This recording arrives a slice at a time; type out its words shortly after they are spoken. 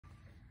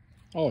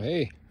Oh,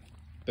 hey,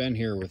 Ben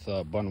here with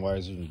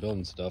Budweiser and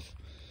building stuff,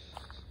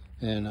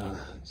 and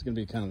it's going to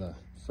be kind of the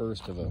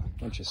first of a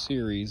bunch of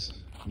series.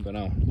 I've been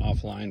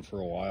offline for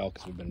a while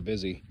because we've been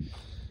busy,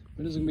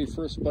 but this is going to be the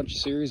first bunch of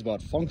series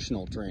about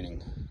functional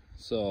training.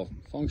 So,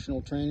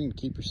 functional training to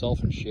keep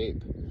yourself in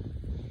shape.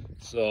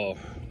 So,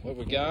 what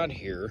we got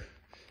here,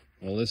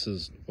 well, this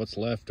is what's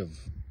left of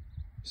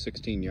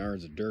 16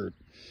 yards of dirt,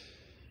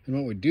 and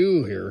what we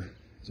do here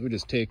is we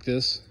just take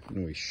this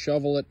and we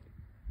shovel it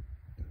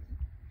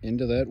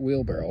into that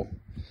wheelbarrow,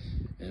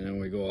 and then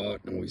we go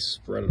out and we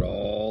spread it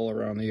all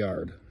around the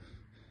yard.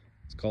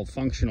 It's called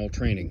functional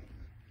training.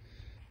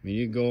 I mean,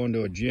 you can go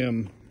into a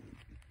gym,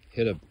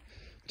 hit a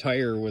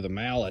tire with a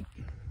mallet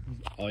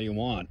all you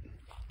want,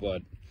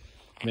 but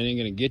it ain't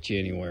gonna get you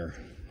anywhere.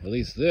 At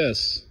least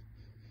this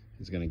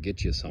is gonna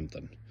get you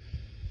something.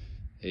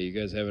 Hey, you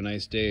guys have a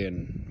nice day,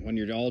 and when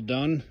you're all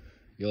done,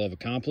 you'll have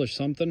accomplished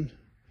something,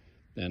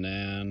 and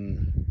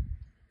then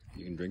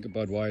you can drink a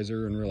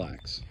Budweiser and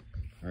relax.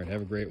 All right,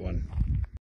 have a great one.